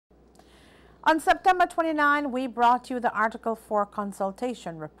On September 29, we brought you the Article 4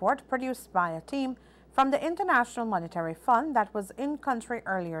 consultation report produced by a team from the International Monetary Fund that was in country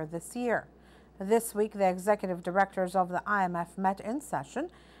earlier this year. This week, the executive directors of the IMF met in session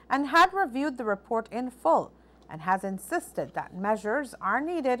and had reviewed the report in full and has insisted that measures are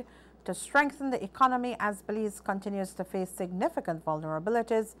needed to strengthen the economy as Belize continues to face significant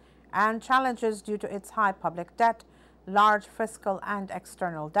vulnerabilities and challenges due to its high public debt, large fiscal and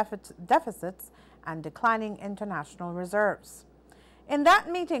external deficits, and declining international reserves. In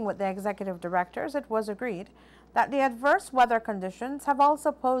that meeting with the executive directors, it was agreed that the adverse weather conditions have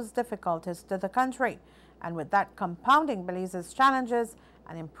also posed difficulties to the country, and with that compounding Belize's challenges,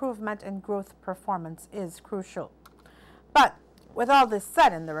 an improvement in growth performance is crucial. But with all this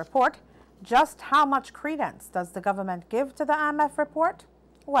said in the report, just how much credence does the government give to the IMF report?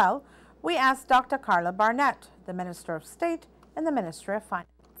 Well, we asked Dr. Carla Barnett, the Minister of State in the Ministry of Finance.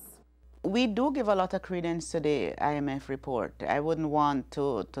 We do give a lot of credence to the IMF report. I wouldn't want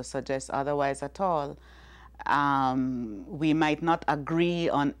to suggest otherwise at all. We might not agree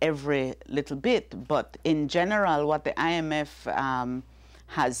on every little bit, but in general, what the IMF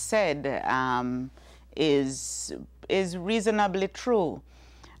has said is reasonably true.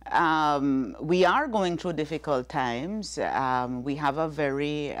 We are going through difficult times. We have a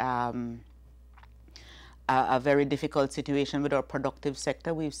very difficult situation with our productive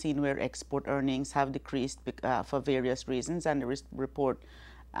sector. We've seen where export earnings have decreased for various reasons, and the report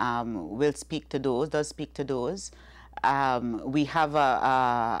will speak to those, does speak to those. We have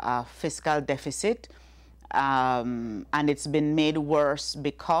a fiscal deficit, and it's been made worse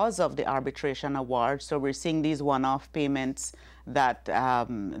because of the arbitration award. So we're seeing these one-off payments that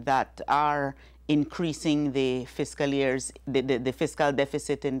are increasing the fiscal years, the fiscal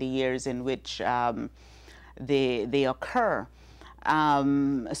deficit in the years in which they occur.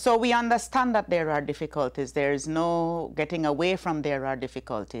 So we understand that there are difficulties. There is no getting away from there are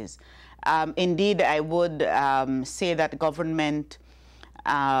difficulties. Indeed, I would say that government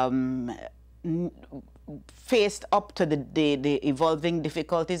faced up to the evolving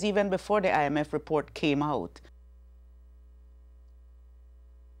difficulties even before the IMF report came out.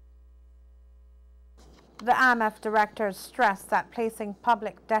 The IMF directors stressed that placing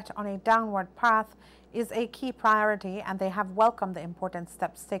public debt on a downward path is a key priority, and they have welcomed the important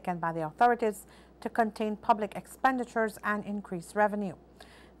steps taken by the authorities to contain public expenditures and increase revenue.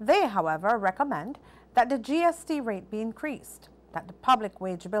 They, however, recommend that the GST rate be increased, that the public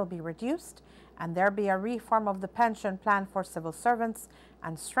wage bill be reduced, and there be a reform of the pension plan for civil servants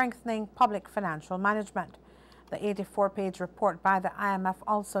and strengthening public financial management. The 84-page report by the IMF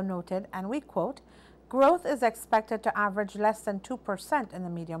also noted, and we quote, "Growth is expected to average less than 2% in the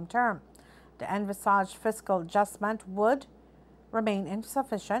medium term. The envisaged fiscal adjustment would remain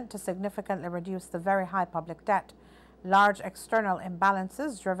insufficient to significantly reduce the very high public debt. Large external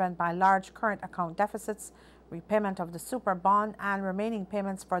imbalances driven by large current account deficits, repayment of the super bond, and remaining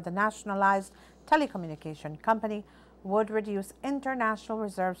payments for the nationalized telecommunication company would reduce international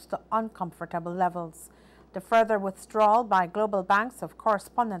reserves to uncomfortable levels. The further withdrawal by global banks of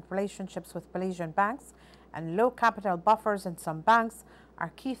correspondent relationships with Belizean banks and low capital buffers in some banks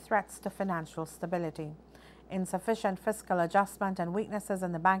are key threats to financial stability. Insufficient fiscal adjustment and weaknesses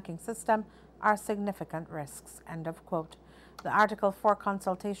in the banking system are significant risks." End of quote. The Article 4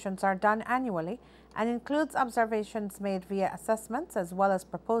 consultations are done annually and includes observations made via assessments as well as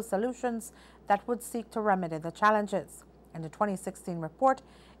proposed solutions that would seek to remedy the challenges. In the 2016 report,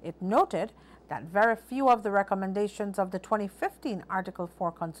 it noted that very few of the recommendations of the 2015 Article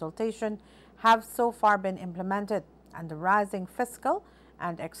 4 consultation have so far been implemented, and the rising fiscal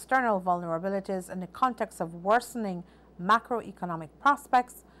and external vulnerabilities in the context of worsening macroeconomic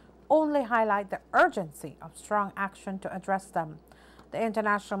prospects only highlight the urgency of strong action to address them. The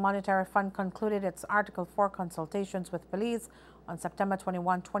International Monetary Fund concluded its Article 4 consultations with Belize on September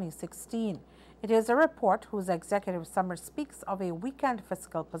 21, 2016. It is a report whose executive summary speaks of a weakened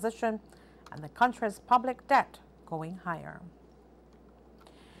fiscal position and the country's public debt going higher.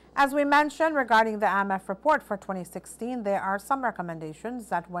 As we mentioned regarding the IMF report for 2016, there are some recommendations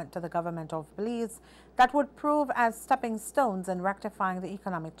that went to the government of Belize that would prove as stepping stones in rectifying the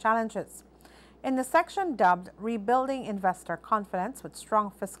economic challenges. In the section dubbed Rebuilding Investor Confidence with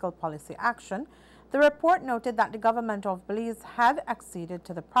Strong Fiscal Policy Action, the report noted that the government of Belize had acceded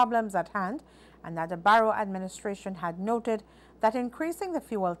to the problems at hand and that the Barrow administration had noted that increasing the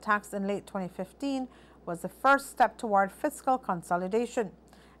fuel tax in late 2015 was the first step toward fiscal consolidation,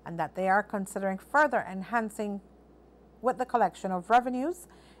 and that they are considering further enhancing with the collection of revenues,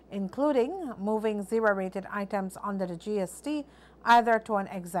 including moving zero-rated items under the GST either to an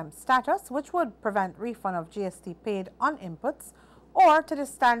exempt status, which would prevent refund of GST paid on inputs, or to the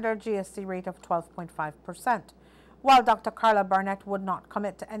standard GST rate of 12.5%. While Dr. Carla Barnett would not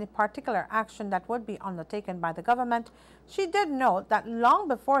commit to any particular action that would be undertaken by the government, she did note that long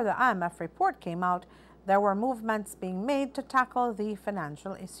before the IMF report came out, there were movements being made to tackle the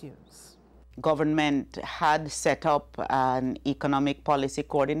financial issues. Government had set up an economic policy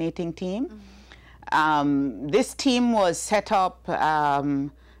coordinating team. This team was set up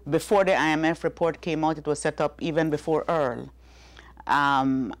before the IMF report came out. It was set up even before Earl.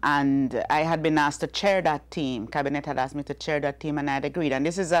 And I had been asked to chair that team. Cabinet had asked me to chair that team, and I had agreed. And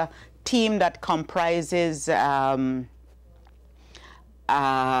this is a team that comprises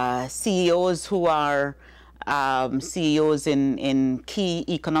CEOs who are CEOs in key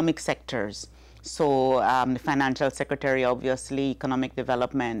economic sectors. So the financial secretary, obviously, economic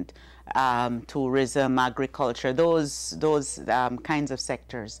development, tourism, agriculture, those kinds of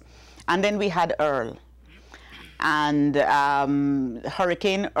sectors. And then we had Earl. And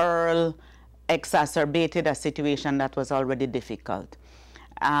Hurricane Earl exacerbated a situation that was already difficult.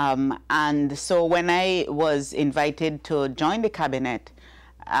 And so when I was invited to join the cabinet,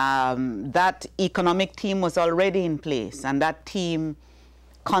 that economic team was already in place, and that team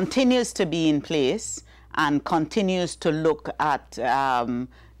continues to be in place and continues to look at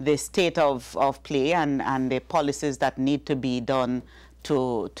the state of play and the policies that need to be done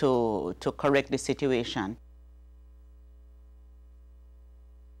to correct the situation.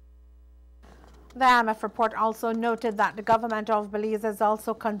 The IMF report also noted that the government of Belize is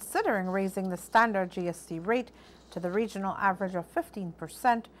also considering raising the standard GST rate to the regional average of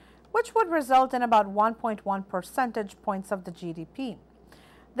 15%, which would result in about 1.1 percentage points of the GDP.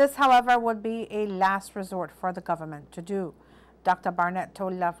 This, however, would be a last resort for the government to do. Dr. Barnett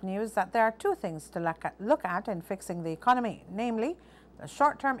told Love News that there are two things to look at in fixing the economy, namely the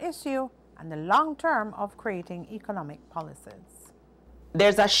short-term issue and the long-term of creating economic policies.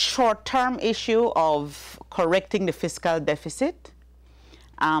 There's a short-term issue of correcting the fiscal deficit,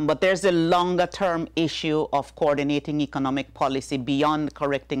 but there's a longer-term issue of coordinating economic policy beyond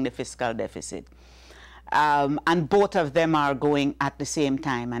correcting the fiscal deficit. And both of them are going at the same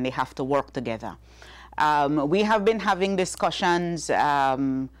time, and they have to work together. We have been having discussions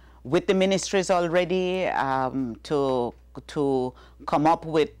with the ministries already to come up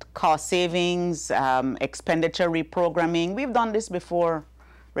with cost savings, expenditure reprogramming. We've done this before,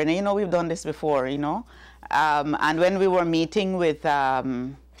 Renee, you know, we've done this before, you know. And when we were meeting with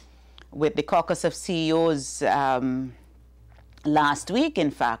the caucus of CEOs last week,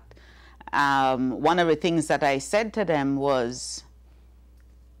 in fact, one of the things that I said to them was,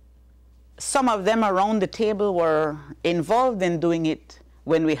 some of them around the table were involved in doing it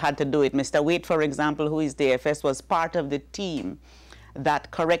when we had to do it. Mr. Waite, for example, who is the AFS, was part of the team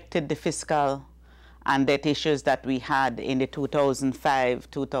that corrected the fiscal and debt issues that we had in the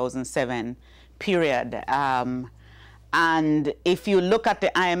 2005-2007 period. And if you look at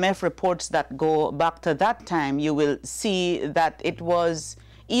the IMF reports that go back to that time, you will see that it was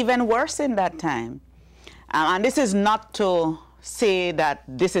even worse in that time. And this is not to say that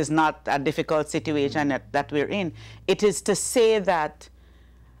this is not a difficult situation that we're in. It is to say that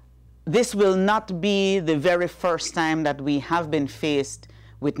this will not be the very first time that we have been faced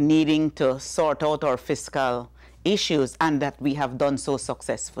with needing to sort out our fiscal issues, and that we have done so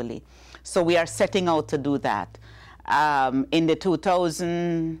successfully. So we are setting out to do that. In the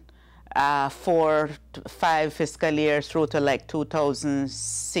 2004-5 fiscal year through to like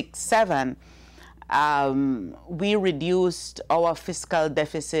 2006-7, we reduced our fiscal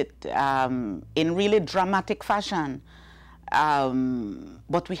deficit in really dramatic fashion.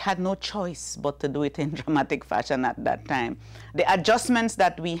 But we had no choice but to do it in dramatic fashion at that time. The adjustments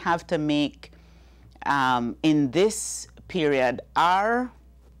that we have to make in this period are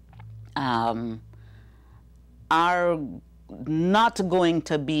not going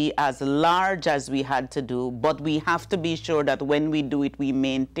to be as large as we had to do, but we have to be sure that when we do it, we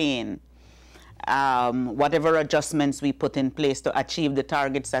maintain whatever adjustments we put in place to achieve the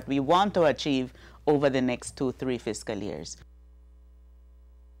targets that we want to achieve over the next 2-3 fiscal years.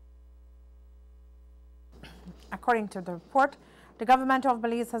 According to the report, the government of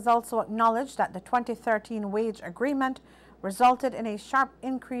Belize has also acknowledged that the 2013 wage agreement resulted in a sharp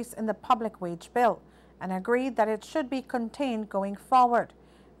increase in the public wage bill and agreed that it should be contained going forward.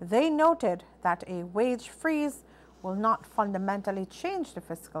 They noted that a wage freeze will not fundamentally change the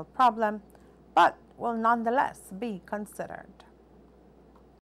fiscal problem, but will nonetheless be considered.